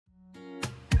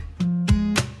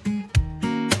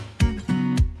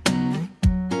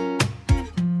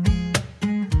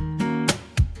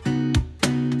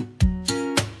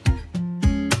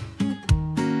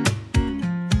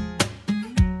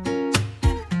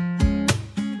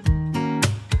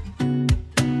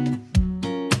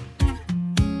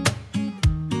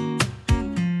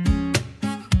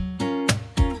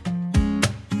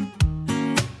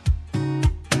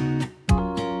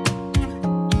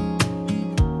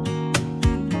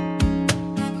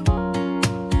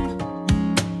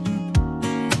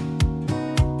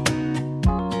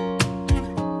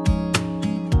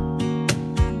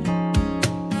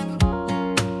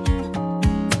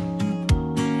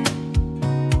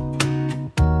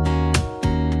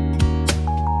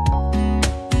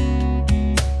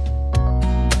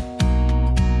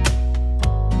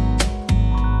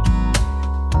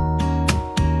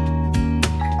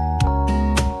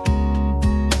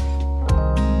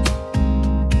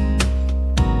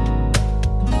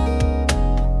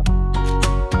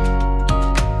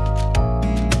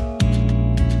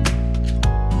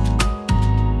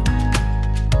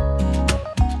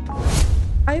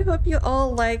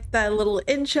like that little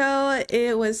intro.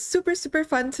 It was super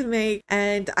fun to make,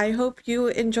 and I hope you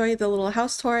enjoyed the little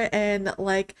house tour and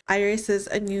like Iris's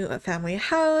new family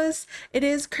house. It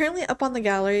is currently up on the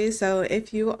gallery, so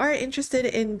if you are interested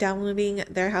in downloading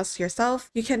their house yourself,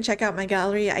 you can check out my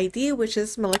gallery ID, which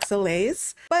is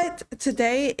MalixaLace. But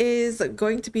today is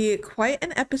going to be quite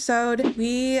an episode.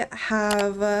 We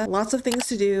have lots of things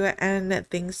to do and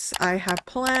things I have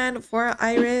planned for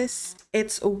Iris.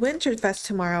 It's Winterfest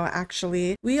tomorrow,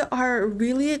 actually. We are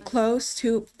really close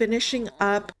to finishing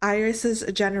up Iris's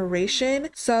generation.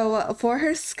 So for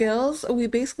her skills, we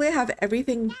basically have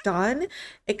everything done,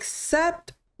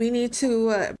 except we need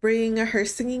to bring her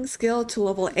singing skill to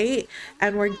level 8,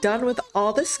 and we're done with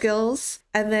all the skills.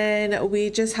 And then we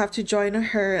just have to join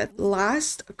her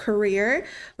last career,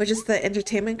 which is the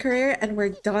entertainment career, and we're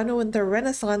done with the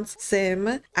Renaissance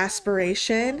sim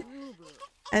aspiration.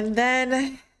 And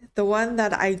then the one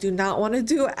that I do not want to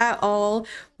do at all,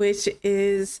 which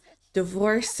is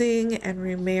divorcing and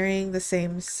remarrying the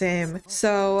same sim.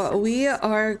 So we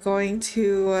are going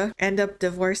to end up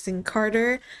divorcing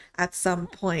Carter at some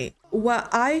point. What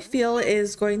I feel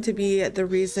is going to be the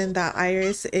reason that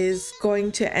Iris is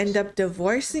going to end up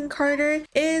divorcing Carter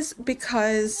is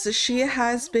because she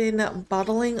has been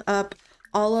bottling up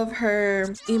all of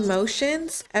her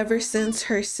emotions ever since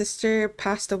her sister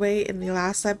passed away in the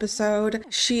last episode.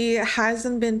 She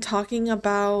hasn't been talking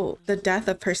about the death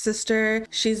of her sister.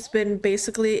 She's been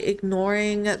basically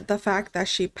ignoring the fact that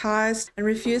she passed and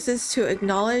refuses to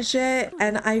acknowledge it.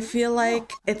 And I feel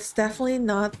like it's definitely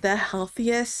not the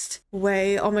healthiest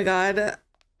way. Oh my god,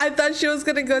 I thought she was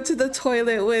gonna go to the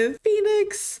toilet with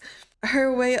Phoenix.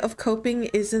 Her way of coping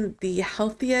isn't the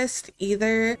healthiest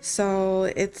either, so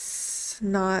it's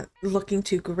not looking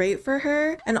too great for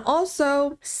her. And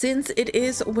also, since it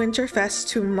is Winterfest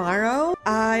tomorrow,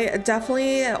 I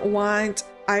definitely want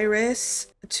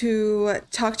Iris to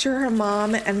talk to her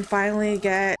mom and finally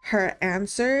get her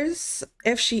answers,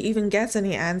 if she even gets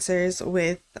any answers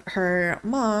with her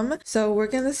mom. So we're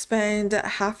gonna spend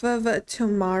half of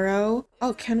tomorrow.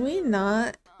 Oh, can we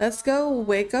not? Let's go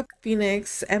wake up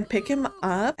Phoenix and pick him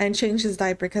up and change his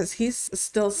diaper because he's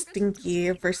still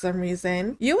stinky for some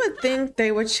reason. You would think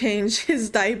they would change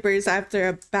his diapers after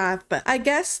a bath, but I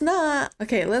guess not.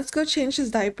 Okay, let's go change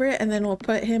his diaper and then we'll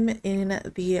put him in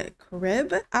the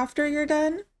crib after you're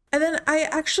done. And then I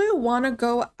actually want to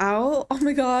go out. Oh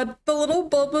my god, the little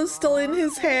boba's still in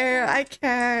his hair. I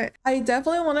can't. I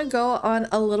definitely want to go on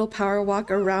a little power walk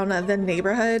around the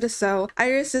neighborhood so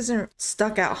Iris isn't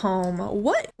stuck at home.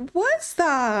 What was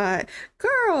that?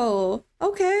 Girl.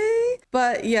 Okay.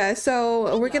 But yeah,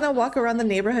 so we're gonna walk around the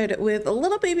neighborhood with a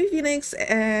little baby Phoenix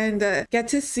and get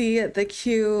to see the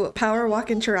cute power walk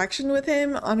interaction with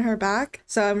him on her back.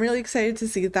 So I'm really excited to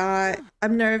see that.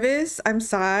 I'm nervous. I'm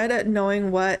sad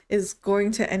knowing what is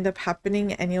going to end up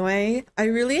happening anyway. I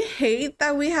really hate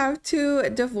that we have to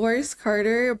divorce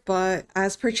Carter, but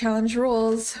as per challenge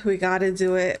rules, we gotta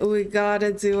do it. We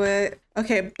gotta do it.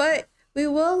 Okay, but we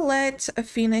will let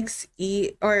Phoenix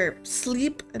eat or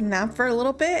sleep, nap for a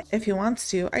little bit if he wants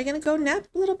to. Are you gonna go nap,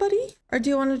 little buddy? Or do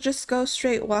you want to just go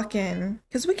straight walk in?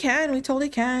 Because we totally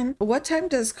can. What time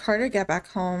does Carter get back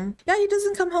home? Yeah, he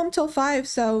doesn't come home till 5,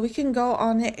 so we can go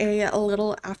on a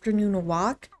little afternoon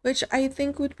walk, which I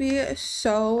think would be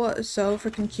so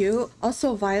freaking cute.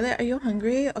 Also, Violet, are you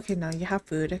hungry? Okay, no, you have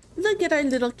food. Look at our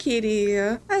little kitty.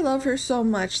 I love her so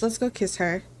much. Let's go kiss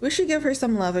her. We should give her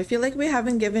some love. I feel like we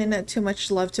haven't given too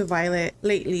much love to Violet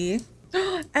lately.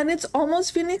 And it's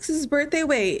almost Phoenix's birthday.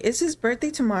 Wait, is his birthday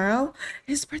tomorrow?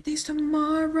 His birthday's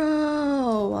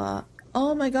tomorrow.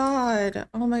 Oh my god.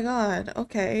 Oh my god.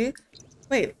 Okay.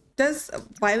 Wait, does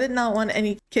Violet not want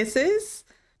any kisses?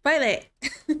 Violet,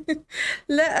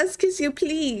 let us kiss you,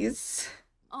 please.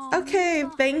 Okay,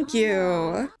 thank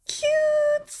you.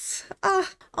 Cute.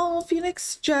 Oh,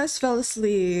 Phoenix just fell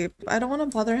asleep. I don't want to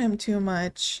bother him too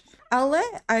much. I'll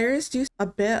let Iris do a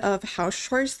bit of house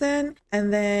chores then,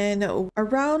 and then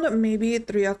around maybe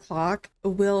 3 o'clock,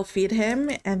 we'll feed him,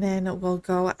 and then we'll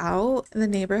go out in the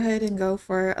neighborhood and go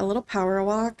for a little power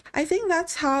walk. I think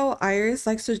that's how Iris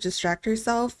likes to distract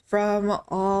herself from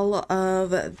all of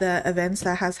the events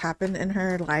that has happened in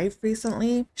her life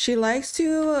recently. She likes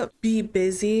to be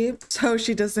busy so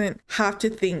she doesn't have to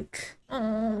think.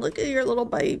 Oh, look at your little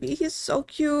baby. He's so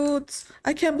cute.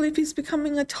 I can't believe he's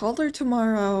becoming a toddler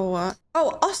tomorrow.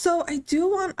 Oh, also, I do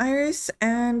want Iris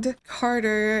and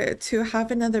Carter to have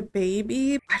another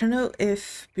baby. I don't know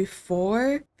if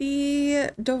before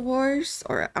the divorce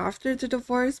or after the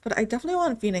divorce, but I definitely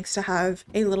want Phoenix to have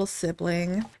a little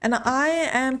sibling. And I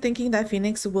am thinking that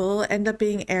Phoenix will end up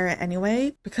being heir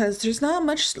anyway, because there's not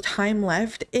much time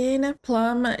left in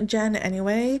Plum Gen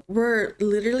anyway. We're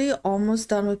literally almost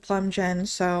done with Plum Gen,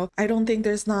 so I don't think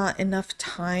there's not enough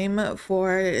time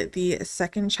for the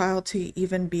second child to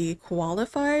even be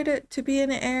qualified to be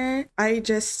an heir. I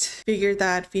just figured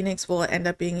that Phoenix will end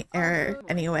up being heir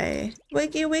anyway.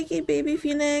 Wakey, wakey, baby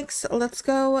Phoenix. Let's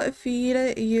go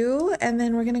feed you, and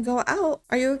then we're gonna go out.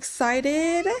 Are you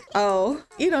excited? Oh,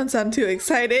 you don't sound too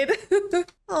excited.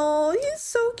 Oh, he's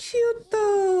so cute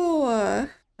though.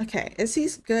 Okay, is he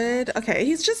good? Okay,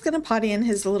 he's just gonna potty in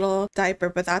his little diaper,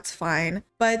 but that's fine.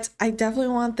 But I definitely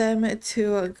want them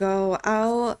to go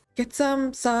out, get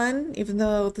some sun, even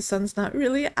though the sun's not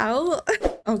really out.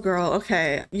 Oh girl,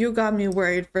 okay, you got me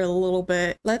worried for a little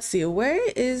bit. Let's see, where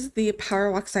is the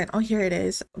power walk sign? Oh, here it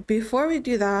is. Before we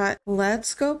do that,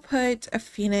 let's go put a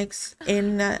Phoenix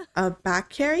in a back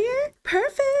carrier.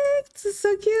 Perfect,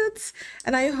 so cute.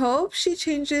 And I hope she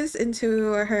changes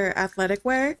into her athletic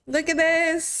wear. Look at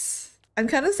this. I'm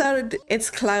kind of sad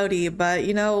it's cloudy, but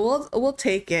you know, we'll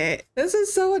take it. This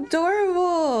is so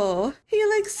adorable. He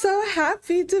looks so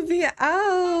happy to be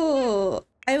out.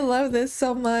 I love this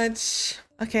so much.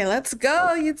 Okay, let's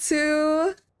go, you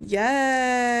two.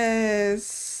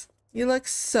 Yes. You look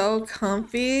so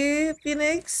comfy,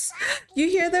 Phoenix. You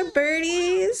hear the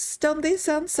birdies? Don't they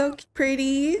sound so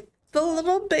pretty? The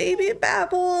little baby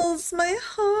babbles, my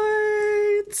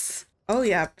heart. Oh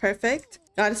yeah, perfect.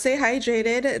 Gotta stay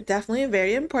hydrated. Definitely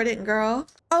very important, girl.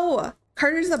 Oh,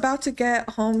 Carter's about to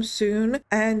get home soon,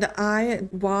 and I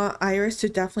want Iris to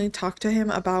definitely talk to him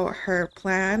about her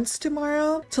plans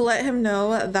tomorrow, to let him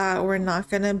know that we're not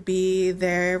gonna be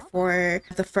there for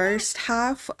the first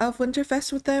half of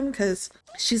Winterfest with them because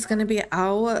she's gonna be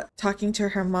out talking to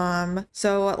her mom.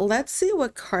 So let's see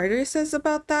what Carter says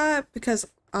about that, because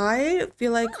I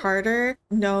feel like Carter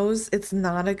knows it's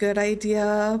not a good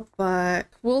idea, but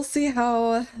we'll see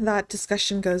how that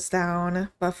discussion goes down.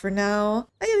 But for now,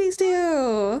 look at these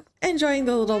two enjoying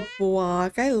the little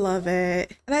walk. I love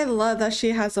it. And I love that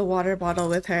she has a water bottle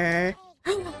with her.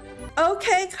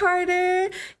 Okay, Carter,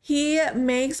 he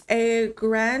makes a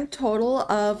grand total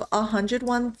of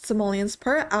 101 simoleons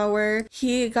per hour.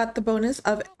 He got the bonus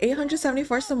of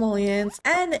 874 simoleons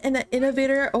and an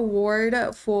innovator award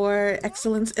for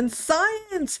excellence in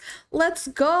science. Let's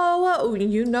go.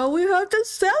 You know we have to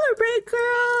celebrate,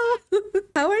 girl.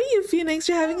 How are you, Phoenix?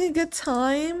 You're having a good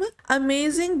time?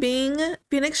 Amazing being.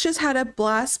 Phoenix just had a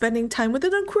blast spending time with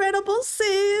an incredible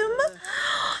sim.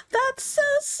 That's so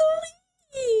sweet.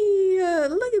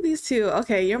 Look at these two.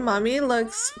 Okay, your mommy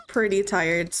looks pretty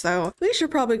tired, so we should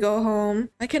probably go home.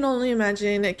 I can only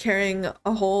imagine carrying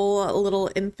a whole little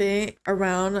infant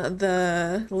around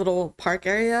the little park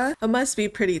area. It must be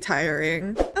pretty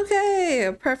tiring.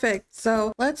 Okay, perfect.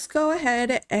 So let's go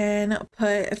ahead and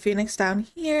put Phoenix down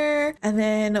here, and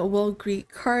then we'll greet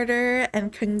Carter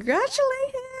and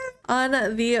congratulate him on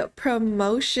the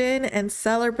promotion and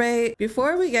celebrate.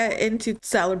 Before we get into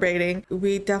celebrating,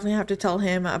 we definitely have to tell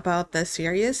him about the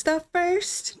serious stuff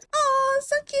first. Oh,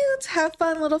 so cute. Have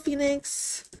fun, little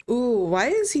Phoenix. Ooh, why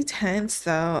is he tense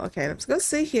though? Okay, let's go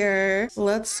sit here.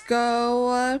 Let's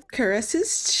go caress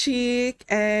his cheek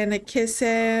and kiss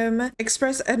him,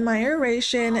 express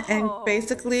admiration, and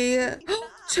basically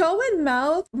toe in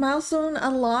mouth, milestone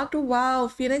unlocked. Wow,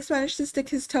 Phoenix managed to stick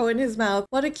his toe in his mouth.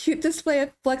 What a cute display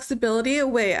of flexibility.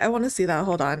 Wait, I want to see that.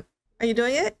 Hold on. Are you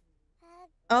doing it?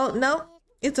 Oh, no,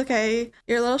 it's okay.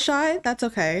 You're a little shy? That's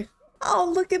okay.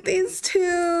 Oh, look at these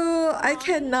two. I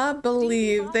cannot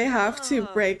believe they have to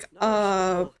break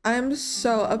up. I'm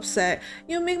so upset.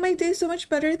 You make my day so much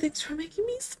better. Thanks for making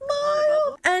me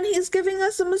smile. And he's giving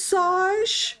us a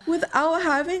massage without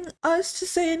having us to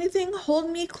say anything. Hold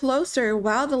me closer.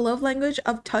 Wow, the love language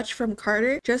of touch from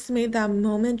Carter just made that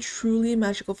moment truly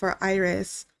magical for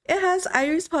Iris. It has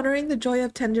Iris pondering the joy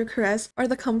of tender caress or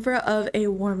the comfort of a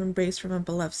warm embrace from a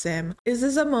beloved sim. Is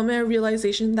this a moment of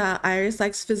realization that Iris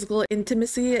likes physical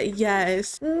intimacy?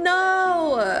 Yes.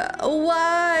 No!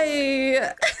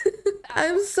 Why?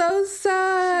 I'm so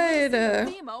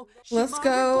sad. Let's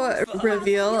go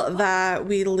reveal that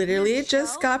we literally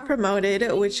just got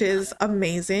promoted, which is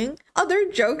amazing. Other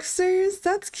jokesters,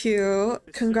 that's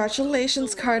cute.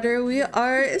 Congratulations, Carter. We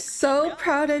are so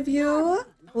proud of you.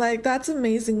 Like, that's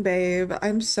amazing, babe.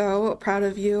 I'm so proud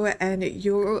of you, and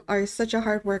you are such a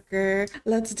hard worker.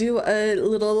 Let's do a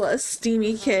little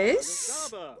steamy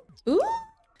kiss. Ooh.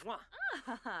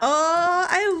 Oh,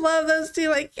 I love those two.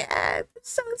 Like, yeah,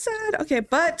 it's so sad. Okay,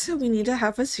 but we need to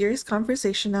have a serious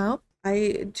conversation now.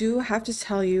 I do have to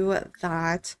tell you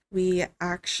that we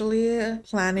actually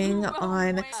planning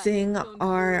on seeing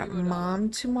our mom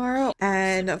tomorrow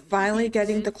and finally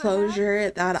getting the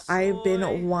closure that I've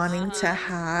been wanting to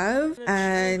have.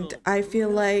 And I feel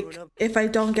like if I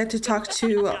don't get to talk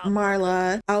to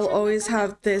Marla, I'll always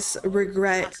have this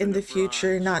regret in the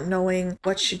future not knowing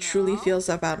what she truly feels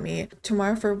about me.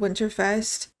 Tomorrow for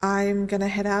Winterfest, I'm gonna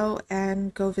head out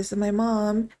and go visit my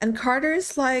mom. And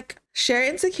Carter's like, share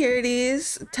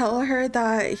insecurities, tell her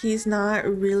that he's not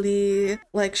really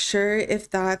like sure if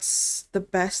that's the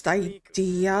best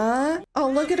idea.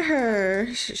 Oh, look at her.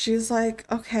 She's like,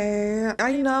 okay,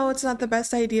 I know it's not the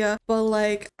best idea, but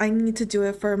like I need to do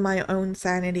it for my own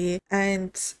sanity.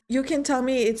 And you can tell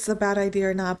me it's a bad idea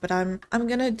or not, but I'm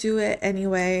gonna do it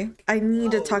anyway. I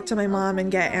need to talk to my mom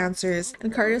and get answers.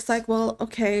 And Carter's like, well,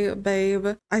 okay,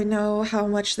 babe, I know how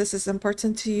much this is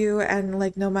important to you, and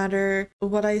like no matter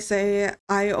what I say,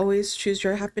 I always choose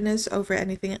your happiness over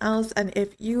anything else. And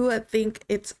if you think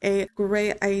it's a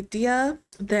great idea,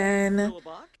 then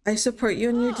I support you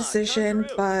in your decision,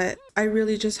 but I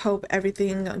really just hope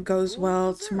everything goes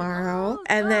well tomorrow.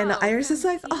 And then Iris is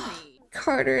like, oh,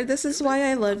 Carter, this is why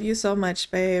I love you so much,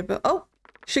 babe. Oh,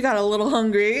 she got a little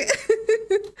hungry.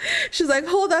 She's like,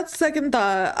 hold that second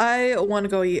thought. I want to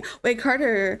go eat. Wait,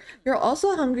 Carter, you're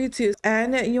also hungry too.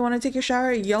 And you want to take a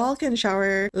shower? Y'all can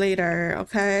shower later,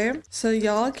 okay? So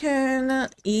y'all can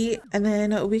eat and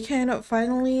then we can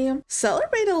finally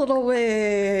celebrate a little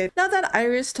bit. Now that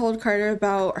Iris told Carter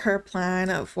about her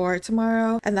plan for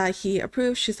tomorrow and that he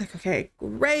approved, she's like, okay,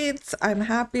 great. I'm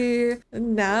happy.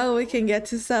 Now we can get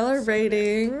to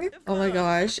celebrating. Oh my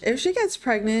gosh. If she gets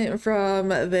pregnant from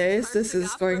this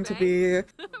is going to be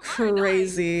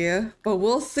crazy, but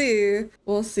we'll see.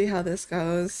 We'll see how this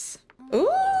goes. Ooh,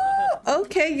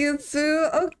 okay,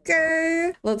 Yutsu.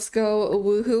 Okay, let's go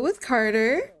woohoo with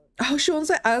Carter. Oh, she wants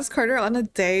to ask Carter on a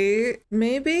date.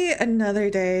 Maybe another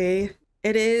day.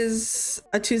 It is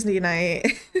a Tuesday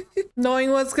night.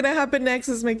 Knowing what's gonna happen next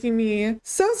is making me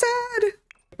so sad.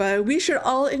 But we should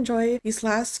all enjoy these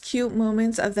last cute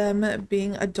moments of them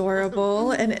being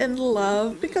adorable and in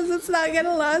love, because it's not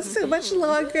gonna last too much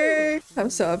longer.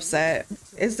 I'm so upset.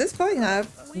 Is this going up?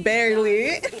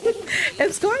 Barely.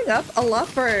 It's going up a lot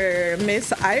for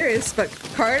Miss Iris, but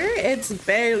Carter, it's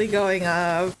barely going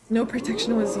up. No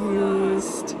protection was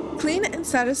used. Clean and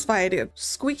satisfied.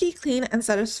 Squeaky clean and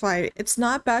satisfied. It's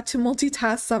not bad to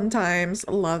multitask sometimes.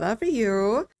 Love that for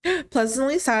you.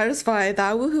 Pleasantly satisfied.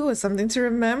 That woohoo was something to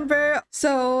remember.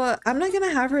 So I'm not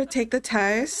gonna have her take the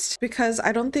test because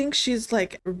I don't think she's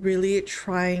like really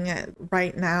trying it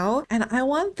right now. And I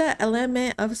want the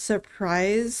element of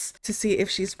surprise to see if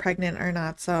she's pregnant or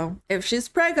not. So if she's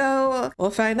preggo,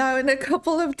 we'll find out in a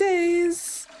couple of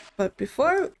days. But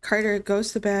before Carter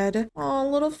goes to bed, oh,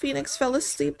 little Phoenix fell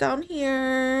asleep down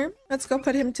here. Let's go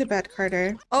put him to bed,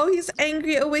 Carter. Oh, he's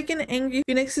angry, awake and angry.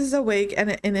 Phoenix is awake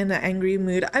and in an angry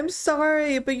mood. I'm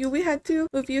sorry, but we had to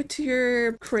move you to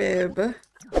your crib.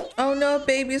 Oh no,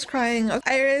 baby's crying.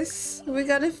 Okay, Iris, we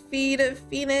gotta feed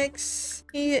Phoenix.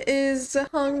 He is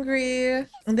hungry.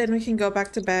 And then we can go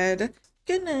back to bed.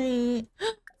 Good night.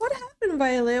 What happened,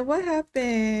 Violet? What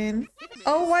happened?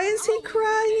 Oh, why is he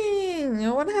crying?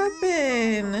 What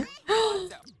happened?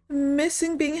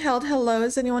 Missing being held. Hello,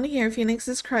 is anyone here? Phoenix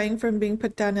is crying from being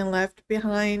put down and left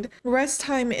behind. Rest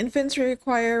time. Infants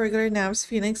require regular naps.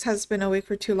 Phoenix has been awake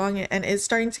for too long and is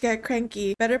starting to get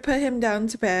cranky. Better put him down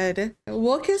to bed.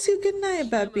 We'll kiss you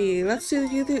goodnight, Bubby. Let's do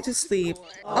you to sleep.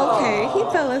 Okay, he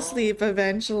fell asleep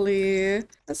eventually.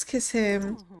 Let's kiss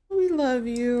him. We love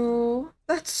you.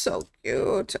 That's so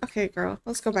cute. Okay, girl,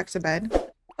 let's go back to bed.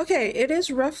 Okay, it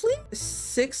is roughly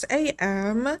 6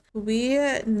 a.m. We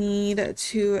need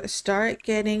to start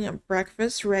getting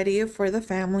breakfast ready for the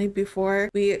family before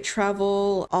we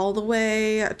travel all the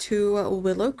way to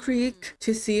Willow Creek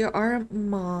to see our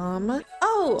mom.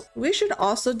 Oh, we should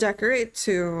also decorate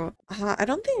too. I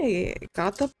don't think I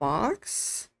got the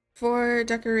box for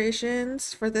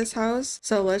decorations for this house,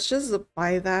 so let's just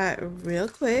buy that real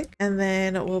quick and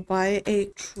then we'll buy a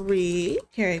tree.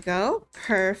 Here you go.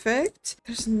 Perfect.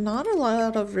 There's not a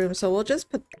lot of room, so we'll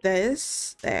just put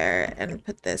this there and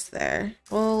put this there.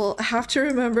 We'll have to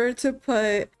remember to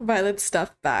put Violet's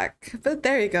stuff back, but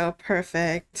there you go.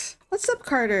 Perfect. What's up,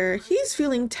 Carter? He's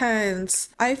feeling tense.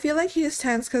 I feel like he is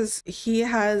tense because he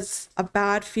has a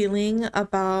bad feeling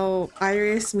about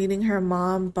Iris meeting her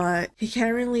mom, but he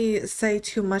can't really say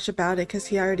too much about it because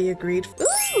he already agreed.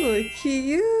 Ooh,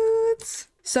 cute.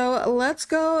 So let's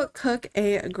go cook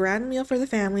a grand meal for the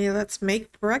family. Let's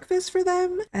make breakfast for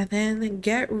them and then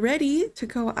get ready to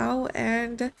go out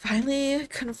and finally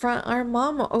confront our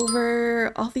mom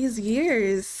over all these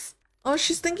years. Oh,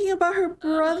 she's thinking about her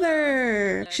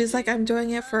brother. She's like, I'm doing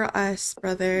it for us,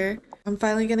 brother. I'm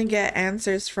finally gonna get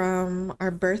answers from our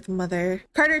birth mother.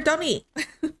 Carter, don't eat.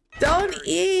 Don't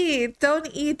eat. Don't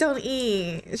eat. Don't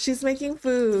eat. She's making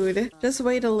food. Just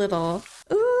wait a little.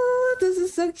 Ooh, this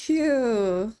is so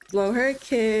cute. Blow her a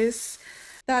kiss.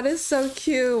 That is so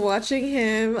cute watching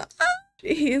him. Ah!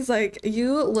 He's like,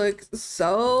 you look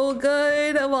so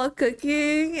good while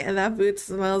cooking and that food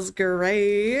smells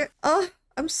great. Oh,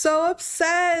 I'm so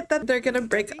upset that they're gonna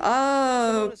break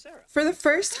up. For the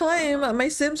first time, my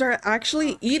Sims are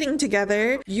actually eating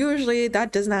together. Usually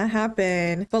that does not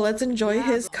happen. But let's enjoy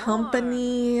his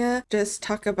company. Just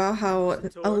talk about how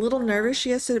a little nervous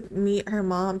she is to meet her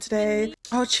mom today.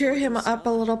 I'll cheer him up a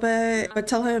little bit, but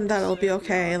tell him that it'll be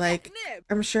okay. Like,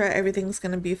 I'm sure everything's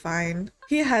gonna be fine.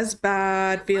 He has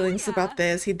bad feelings about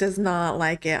this. He does not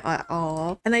like it at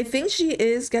all. And I think she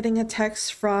is getting a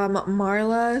text from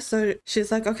Marla. So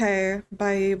she's like, okay,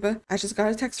 babe, I just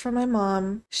got a text from my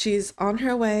mom. She's on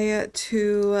her way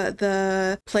to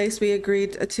the place we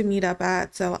agreed to meet up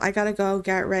at. So I gotta go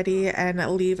get ready and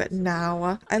leave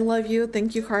now. I love you.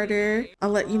 Thank you, Carter. I'll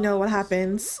let you know what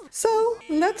happens. So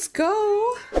let's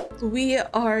go. We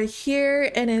are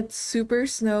here and it's super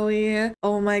snowy.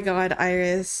 Oh my God,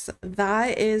 Iris,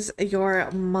 that is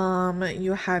your mom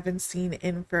you haven't seen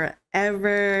in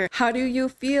forever. How do you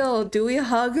feel? Do we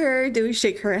hug her? Do we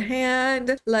shake her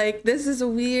hand? Like, this is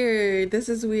weird. This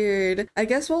is weird. I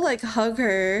guess we'll like hug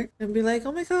her and be like,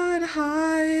 oh my God,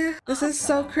 hi. This is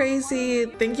so crazy.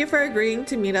 Thank you for agreeing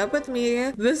to meet up with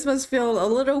me. This must feel a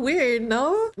little weird,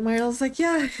 no? Marla's like,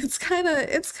 yeah, it's kind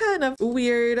of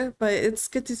weird, but it's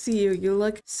good to see you. You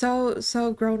look so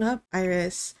grown up,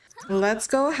 Iris. Let's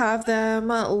go have them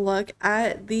look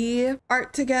at the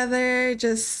art together.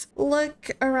 Just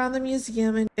look around the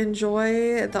museum and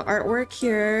enjoy the artwork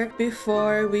here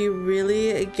before we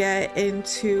really get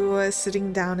into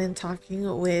sitting down and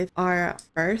talking with our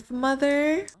birth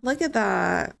mother. Look at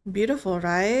that. Beautiful,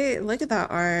 right? Look at that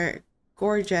art.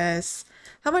 Gorgeous.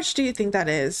 How much do you think that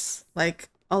is? Like,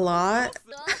 a lot?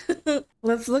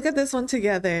 Let's look at this one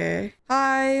together.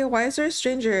 Hi, why is there a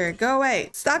stranger? Go away.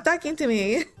 Stop talking to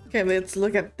me. Okay, let's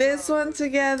look at this one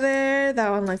together. That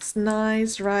one looks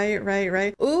nice,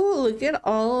 right? Ooh, look at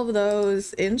all of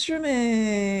those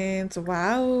instruments.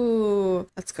 Wow.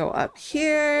 Let's go up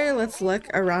here. Let's look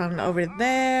around over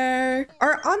there.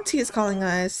 Our auntie is calling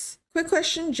us. Quick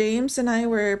question, James and I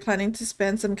were planning to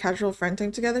spend some casual friend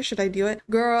time together. Should I do it?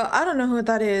 Girl, I don't know who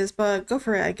that is, but go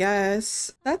for it, I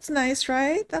guess. That's nice,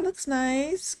 right? That looks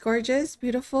nice. Gorgeous,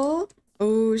 beautiful.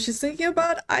 Oh, she's thinking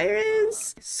about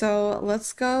Iris. So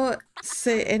let's go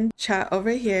sit and chat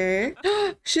over here.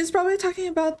 She's probably talking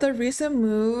about the recent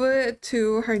move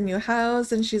to her new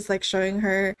house and she's like showing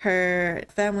her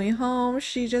family home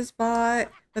she just bought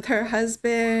with her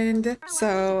husband.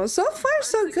 So far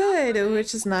so good,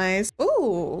 which is nice.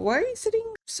 Oh, why are you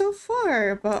sitting so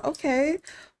far? But okay.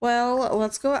 Well,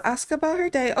 let's go ask about her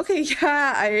day. Okay,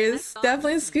 yeah, Iris,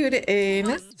 definitely scoot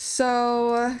in.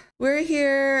 So we're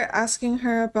here asking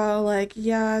her about like,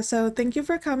 yeah, so thank you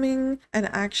for coming and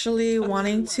actually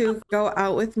wanting to go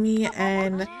out with me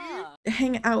and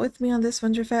hang out with me on this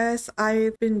Winterfest.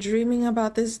 I've been dreaming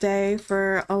about this day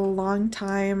for a long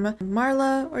time.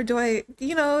 Marla, or do I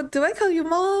call you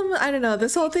mom? I don't know.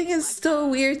 This whole thing is still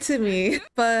weird to me,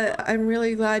 but I'm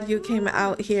really glad you came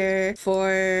out here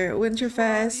for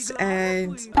Winterfest.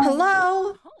 And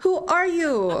hello? Who are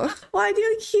you? Why do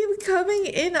you keep coming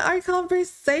in our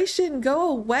conversation? Go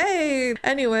away.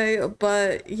 Anyway,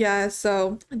 but yeah,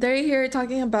 so they're here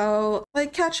talking about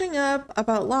like catching up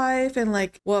about life and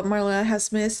like what Marla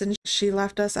has missed and she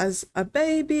left us as a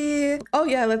baby. Oh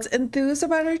yeah, let's enthuse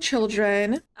about her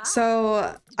children.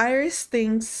 So Iris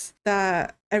thinks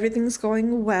that everything's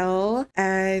going well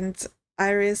and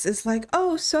Iris is like,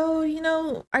 oh, so,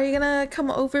 are you gonna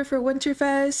come over for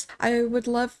Winterfest? I would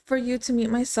love for you to meet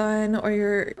my son or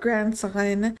your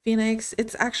grandson, Phoenix.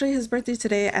 It's actually his birthday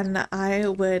today and I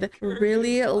would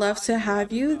really love to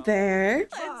have you there.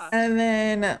 And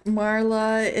then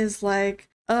Marla is like,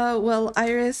 well,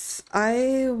 Iris,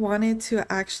 I wanted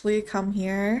to actually come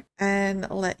here and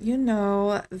let you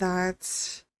know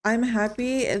that I'm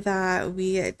happy that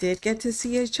we did get to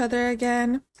see each other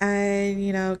again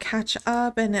and, catch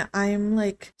up. And I'm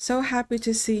like so happy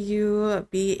to see you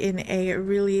be in a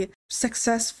really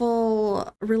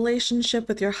successful relationship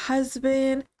with your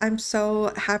husband. I'm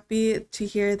so happy to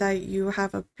hear that you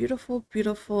have a beautiful,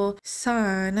 beautiful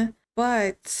son.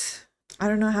 But I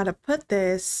don't know how to put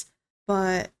this,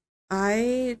 but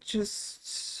I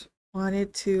just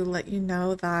wanted to let you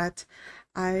know that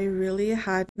I really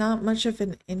had not much of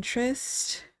an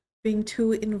interest being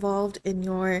too involved in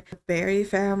your Berry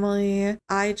family.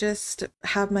 I just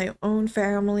have my own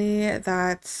family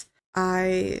that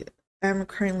I am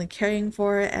currently caring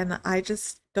for, and I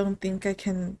just don't think I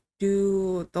can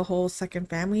do the whole second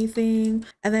family thing.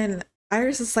 And then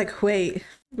Iris is like, wait,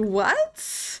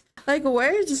 what? Like,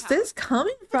 where is this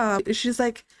coming from? She's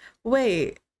like,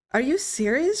 wait, are you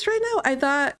serious right now? I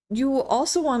thought you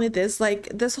also wanted this. Like,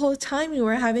 this whole time you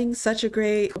were having such a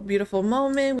great, beautiful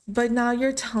moment, but now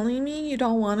you're telling me you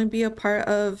don't want to be a part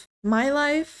of my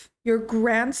life, your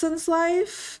grandson's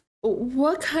life?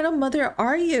 What kind of mother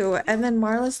are you? And then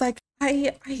Marla's like,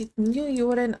 I knew you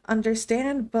wouldn't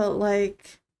understand, but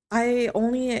like, I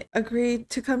only agreed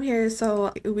to come here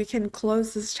so we can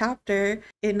close this chapter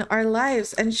in our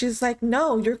lives. And she's like,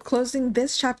 no, you're closing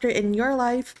this chapter in your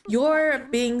life. You're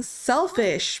being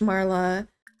selfish, Marla.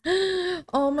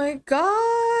 Oh my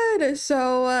god.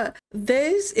 So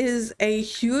this is a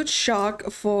huge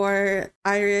shock for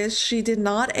Iris. She did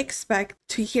not expect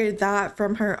to hear that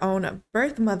from her own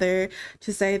birth mother,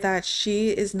 to say that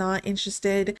she is not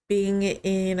interested being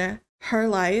in her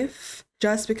life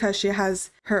just because she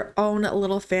has her own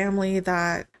little family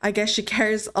that I guess she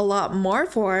cares a lot more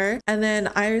for. And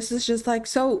then Iris is just like,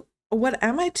 so what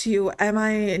am I to you? Am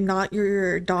I not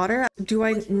your daughter? Do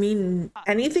I mean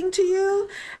anything to you?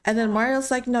 And then Mario's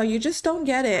like, no, you just don't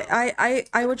get it.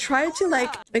 I would try to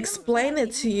like explain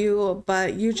it to you,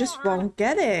 but you just won't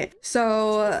get it.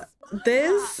 So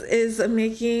this is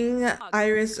making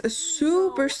Iris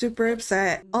super, super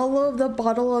upset. All of the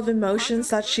bottle of emotions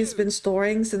that she's been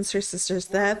storing since her sister's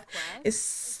death is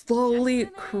slowly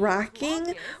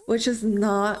cracking, which is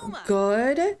not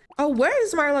good. Oh, where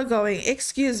is Marla going?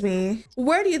 Excuse me.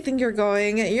 Where do you think you're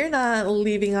going? You're not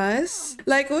leaving us.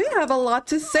 Like, we have a lot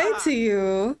to say to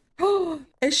you. Oh,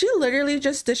 is she literally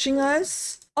just dishing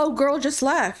us? Oh, girl just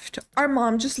left. Our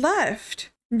mom just left.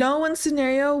 No one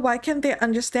scenario, why can't they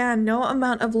understand? No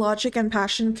amount of logic and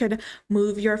passion could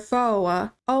move your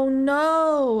foe. Oh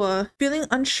no! Feeling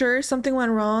unsure something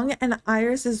went wrong, and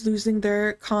Iris is losing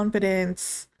their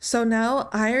confidence. So now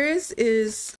Iris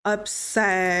is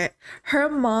upset. Her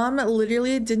mom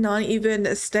literally did not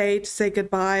even stay to say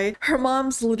goodbye. Her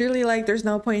mom's literally like, there's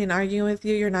no point in arguing with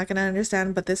you. You're not gonna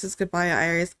understand, but this is goodbye,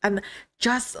 Iris. And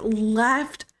just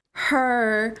left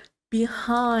her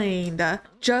behind,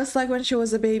 just like when she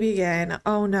was a baby again.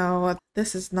 Oh no,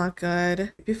 this is not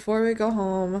good. Before we go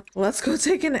home, let's go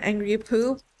take an angry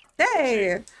poop.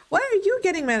 Hey, why are you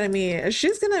getting mad at me?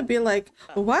 She's gonna be like,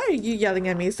 why are you yelling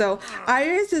at me? So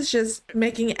Iris is just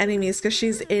making enemies because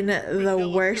she's in the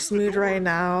worst mood right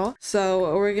now.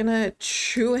 So we're gonna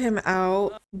chew him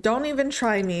out. Don't even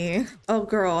try me. Oh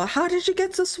girl, how did you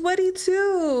get so sweaty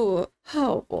too?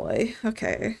 Oh boy.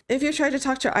 Okay. If you try to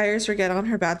talk to Iris or get on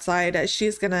her bad side,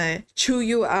 she's gonna chew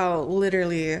you out,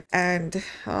 literally. And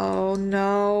oh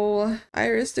no.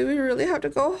 Iris, do we really have to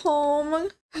go home?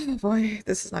 Oh boy,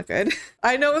 this is not good.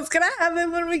 I know what's gonna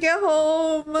happen when we get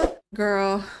home.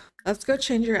 Girl, let's go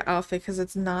change your outfit because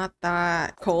it's not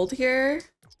that cold here.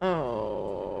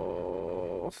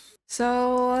 Oh.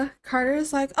 So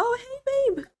Carter's like, oh,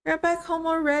 hey babe, you're back home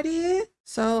already?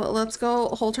 So let's go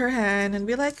hold her hand and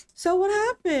be like, so what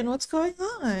happened? What's going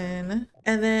on?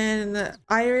 And then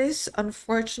Iris,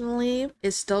 unfortunately,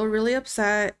 is still really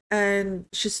upset and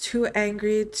she's too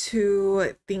angry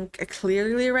to think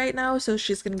clearly right now. So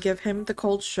she's gonna give him the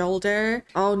cold shoulder.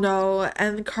 Oh no.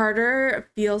 And Carter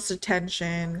feels the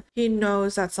tension. He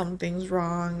knows that something's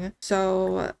wrong.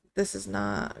 So this is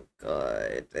not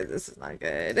good. This is not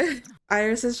good.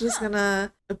 Iris is just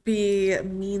gonna be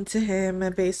mean to him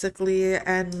basically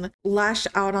and lash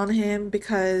out on him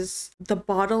because the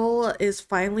bottle is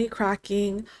finally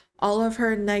cracking. All of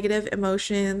her negative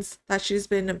emotions that she's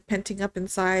been penting up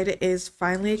inside is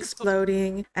finally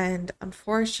exploding. And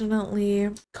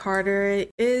unfortunately, Carter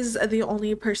is the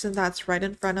only person that's right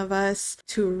in front of us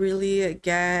to really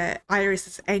get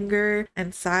Iris's anger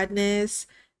and sadness.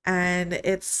 And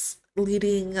it's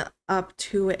leading up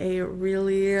to a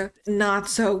really not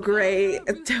so great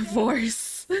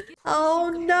divorce.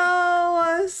 Oh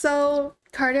no. So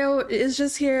Carter is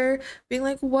just here being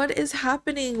like, what is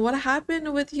happening? What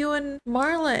happened with you and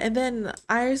Marla? And then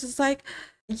Iris is like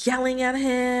yelling at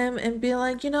him and being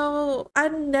like, you know, I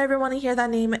never want to hear that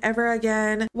name ever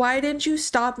again. Why didn't you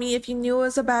stop me? If you knew it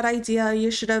was a bad idea,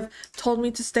 you should have told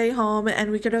me to stay home and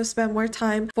we could have spent more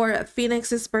time for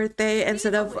Phoenix's birthday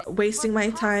instead of wasting my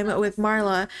time with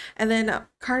Marla. And then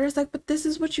Carter's like, but this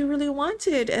is what you really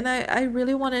wanted. And I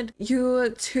really wanted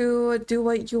you to do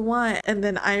what you want. And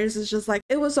then Iris is just like,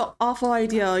 it was an awful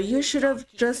idea. You should have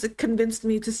just convinced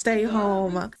me to stay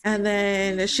home. And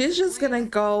then she's just gonna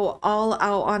go all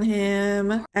out on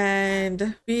him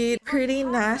and be pretty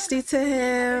nasty to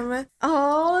him.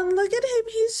 Oh, and look at him.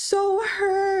 He's so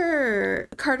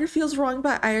hurt. Carter feels wronged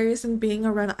by Iris, and being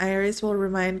around Iris will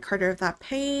remind Carter of that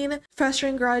pain.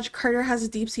 Festering grudge. Carter has a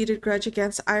deep-seated grudge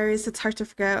against Iris. It's hard to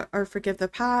forget or forgive the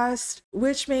past,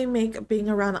 which may make being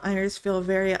around Iris feel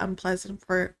very unpleasant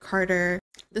for Carter.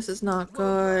 This is not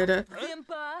good.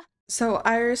 So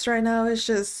Iris right now is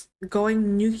just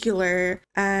going nuclear,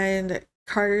 and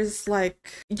Carter's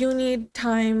like, you need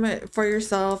time for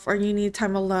yourself, or you need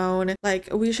time alone. Like,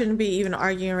 we shouldn't be even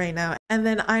arguing right now. And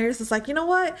then Iris is like, you know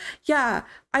what? Yeah,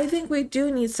 I think we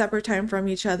do need separate time from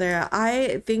each other.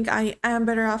 I think I am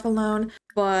better off alone.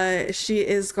 But she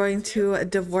is going to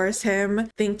divorce him,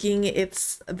 thinking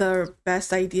it's the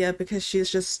best idea because she's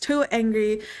just too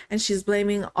angry, and she's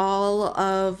blaming all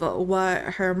of what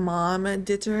her mom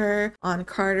did to her on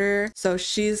Carter. So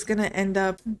she's gonna end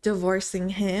up divorcing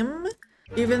him,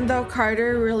 even though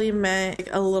Carter really meant like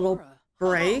a little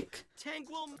break.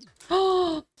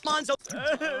 Oh,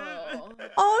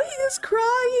 oh, he's crying.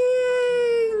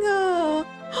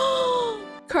 Oh.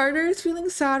 Carter is feeling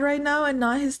sad right now and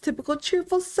not his typical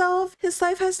cheerful self. His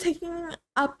life has taken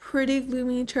a pretty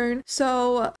gloomy turn,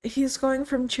 so he's going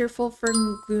from cheerful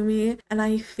from gloomy, and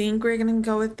I think we're gonna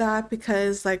go with that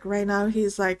because like right now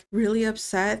he's like really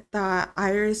upset that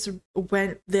Iris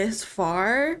went this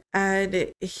far,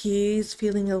 and he's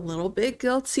feeling a little bit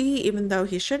guilty even though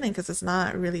he shouldn't because it's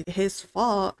not really his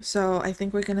fault. So I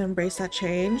think we're gonna embrace that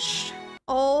change.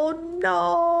 Oh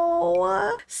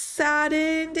no,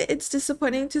 saddened. It's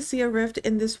disappointing to see a rift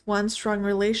in this one strong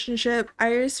relationship.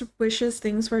 Iris wishes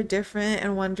things were different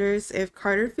and wonders if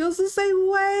Carter feels the same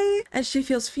way. And she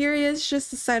feels furious.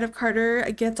 Just the sight of Carter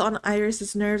gets on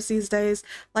Iris's nerves these days.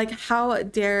 Like, how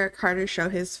dare Carter show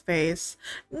his face?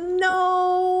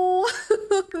 No,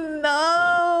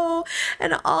 no.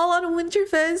 And all on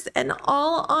Winterfest and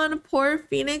all on poor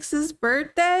Phoenix's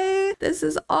birthday. This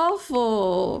is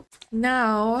awful.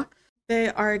 Now they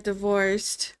are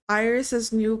divorced.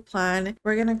 Iris's new plan,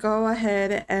 we're gonna go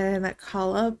ahead and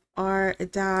call up our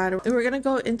dad. We're gonna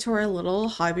go into our little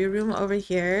hobby room over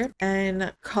here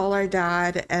and call our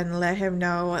dad and let him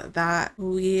know that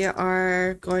we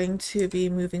are going to be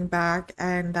moving back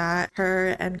and that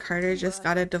her and Carter just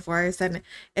got a divorce. And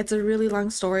it's a really long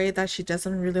story that she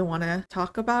doesn't really want to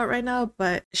talk about right now,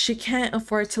 but she can't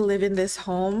afford to live in this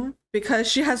home because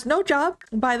she has no job.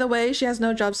 By the way, she has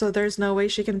no job, so there's no way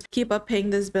she can keep up paying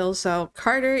this bill. So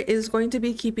Carter is going to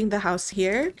be keeping the house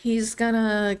here. He's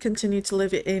gonna continue to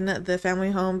live in the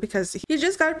family home because he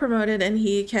just got promoted and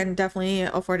he can definitely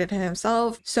afford it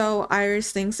himself. So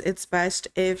Iris thinks it's best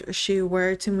if she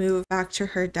were to move back to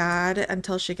her dad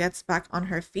until she gets back on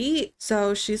her feet.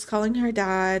 So she's calling her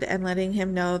dad and letting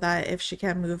him know that if she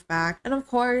can move back. And of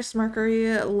course,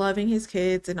 Mercury, loving his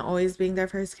kids and always being there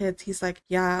for his kids, he's like,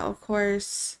 yeah, of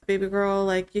course, baby girl,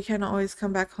 like, you can always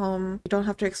come back home. You don't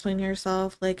have to explain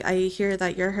yourself. Like, I hear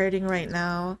that you're hurting right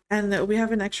now, and we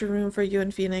have an extra room for you in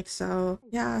Phoenix, so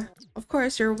yeah, of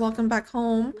course, you're welcome back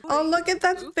home. Oh, look at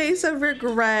that face of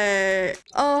regret.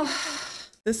 Oh,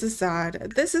 this is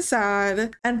sad. This is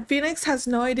sad. And Phoenix has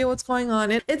no idea what's going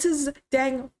on. It's his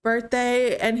dang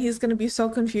birthday and he's gonna be so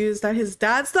confused that his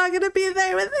dad's not gonna be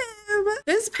there with him.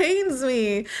 This pains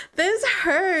me. This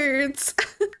hurts.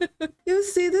 You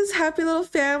see this happy little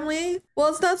family? Well,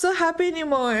 it's not so happy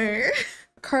anymore.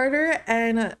 Carter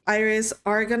and Iris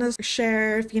are gonna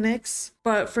share Phoenix,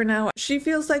 but for now she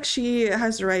feels like she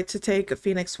has the right to take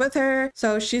Phoenix with her,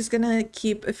 so she's gonna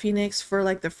keep Phoenix for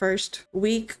like the first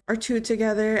week or two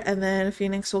together, and then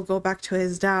Phoenix will go back to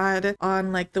his dad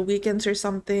on like the weekends or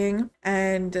something.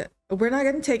 And we're not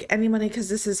gonna take any money because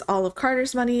this is all of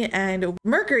Carter's money, and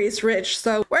Mercury's rich,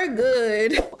 so we're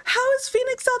good. How is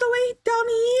Phoenix all the way down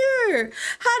here?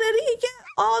 How did he get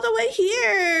all the way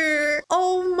here?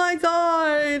 Oh my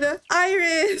god.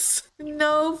 Iris,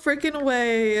 no freaking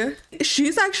way.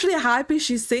 She's actually happy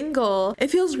she's single.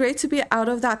 It feels great to be out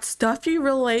of that stuffy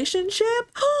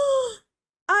relationship.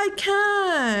 I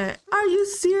can't. Are you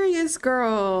serious,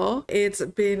 girl? It's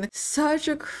been such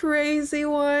a crazy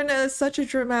one, such a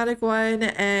dramatic one,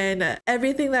 and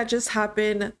everything that just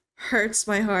happened hurts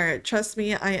my heart. Trust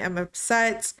me, I am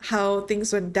upset how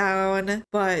things went down,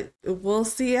 but we'll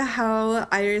see how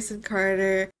Iris and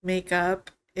Carter make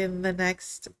up in the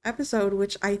next episode,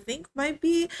 which I think might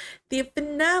be the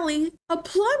finale of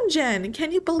Plum Gen.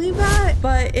 Can you believe that?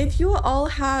 But if you all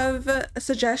have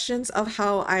suggestions of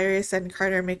how Iris and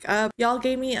Carter make up, y'all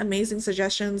gave me amazing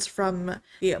suggestions from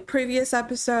the previous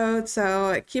episode,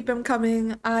 so keep them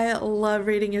coming. I love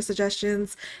reading your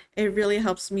suggestions. It really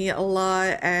helps me a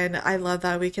lot, and I love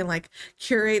that we can like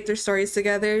curate their stories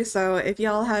together. So if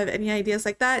y'all have any ideas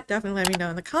like that, definitely let me know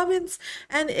in the comments.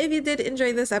 And if you did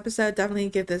enjoy this episode, definitely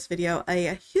give this video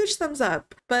a huge thumbs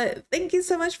up. But thank you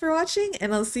so much for watching,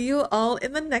 and I'll see you all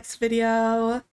in the next video.